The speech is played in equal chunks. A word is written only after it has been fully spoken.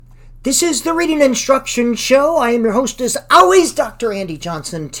This is the Reading Instruction Show. I am your host, as always, Dr. Andy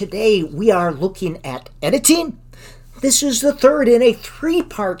Johnson. Today we are looking at editing. This is the third in a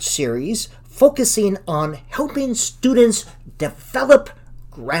three-part series focusing on helping students develop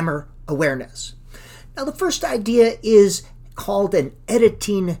grammar awareness. Now, the first idea is called an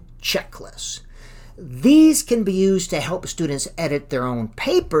editing checklist. These can be used to help students edit their own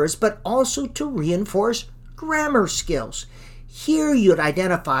papers, but also to reinforce grammar skills. Here you'd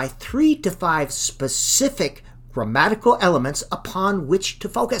identify 3 to 5 specific grammatical elements upon which to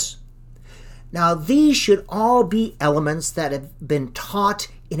focus. Now, these should all be elements that have been taught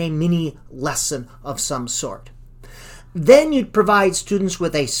in a mini lesson of some sort. Then you'd provide students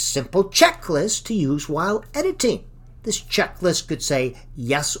with a simple checklist to use while editing. This checklist could say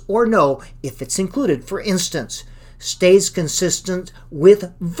yes or no if it's included. For instance, stays consistent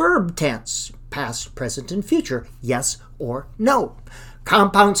with verb tense, past, present, and future, yes or no.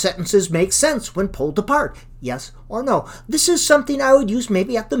 Compound sentences make sense when pulled apart, yes or no. This is something I would use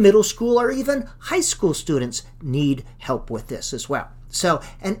maybe at the middle school or even high school students need help with this as well. So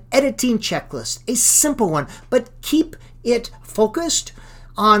an editing checklist, a simple one, but keep it focused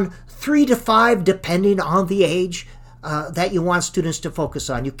on 3 to 5 depending on the age that you want students to focus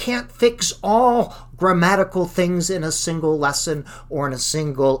on. You can't fix all grammatical things in a single lesson or in a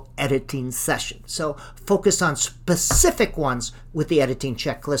single editing session. So focus on specific ones with the editing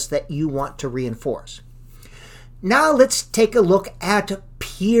checklist that you want to reinforce. Now let's take a look at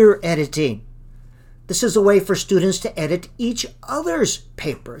peer editing. This is a way for students to edit each other's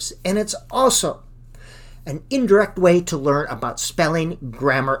papers, and it's also an indirect way to learn about spelling,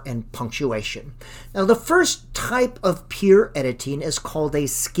 grammar, and punctuation. Now, the first type of peer editing is called a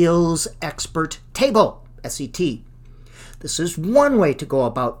skills expert table, SET. This is one way to go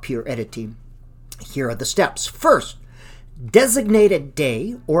about peer editing. Here are the steps. First, designate a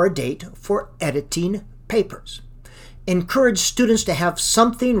day or a date for editing papers. Encourage students to have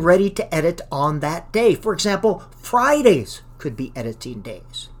something ready to edit on that day. For example, Fridays could be editing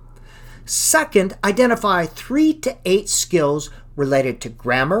days. Second, identify 3 to 8 skills related to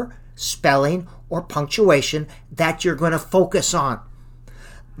grammar, spelling, or punctuation that you're going to focus on.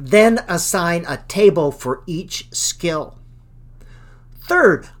 Then assign a table for each skill.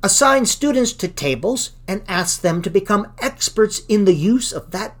 Third, assign students to tables and ask them to become experts in the use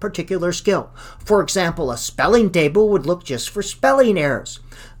of that particular skill. For example, a spelling table would look just for spelling errors.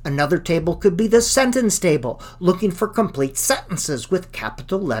 Another table could be the sentence table, looking for complete sentences with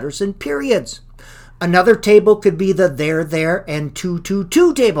capital letters and periods. Another table could be the there, and to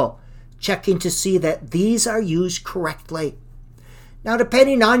table, checking to see that these are used correctly. Now,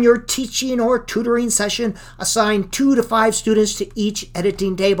 depending on your teaching or tutoring session, assign 2 to 5 students to each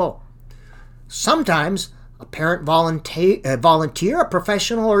editing table. Sometimes a parent volunteer, a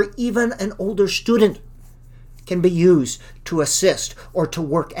professional, or even an older student can be used to assist or to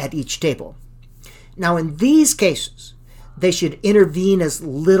work at each table. Now, in these cases, they should intervene as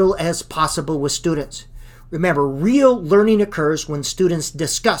little as possible with students. Remember, real learning occurs when students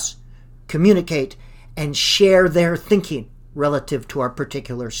discuss, communicate, and share their thinking relative to our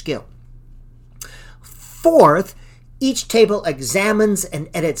particular skill. Fourth, each table examines and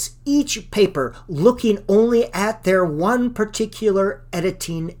edits each paper, looking only at their one particular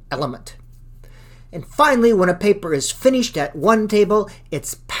editing element. And finally, when a paper is finished at one table,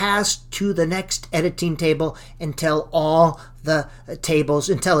 it's passed to the next editing table until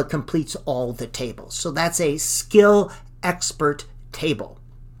it completes all the tables. So that's a skill expert table.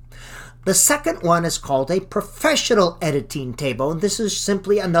 The second one is called a professional editing table, and this is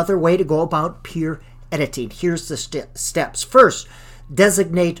simply another way to go about peer editing. Here's the steps. First,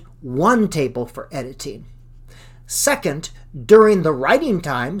 designate one table for editing. Second, during the writing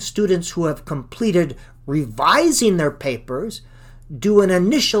time, students who have completed revising their papers do an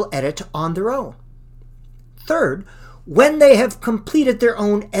initial edit on their own. Third, when they have completed their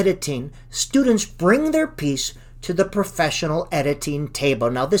own editing, students bring their piece to the professional editing table.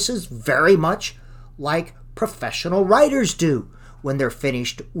 Now, this is very much like professional writers do when they're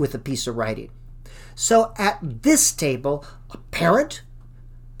finished with a piece of writing. So at this table, a parent,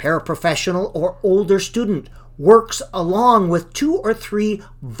 paraprofessional, or older student works along with 2 or 3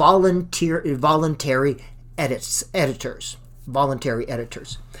 voluntary editors.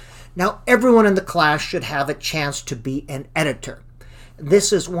 Now, everyone in the class should have a chance to be an editor.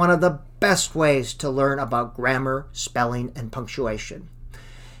 This is one of the best ways to learn about grammar, spelling, and punctuation.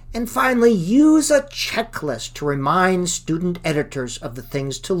 And finally, use a checklist to remind student editors of the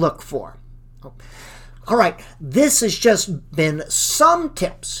things to look for. All right, this has just been some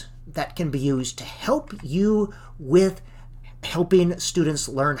tips that can be used to help you with helping students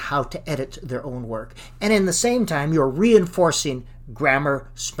learn how to edit their own work. And in the same time, you're reinforcing grammar,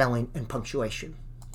 spelling, and punctuation.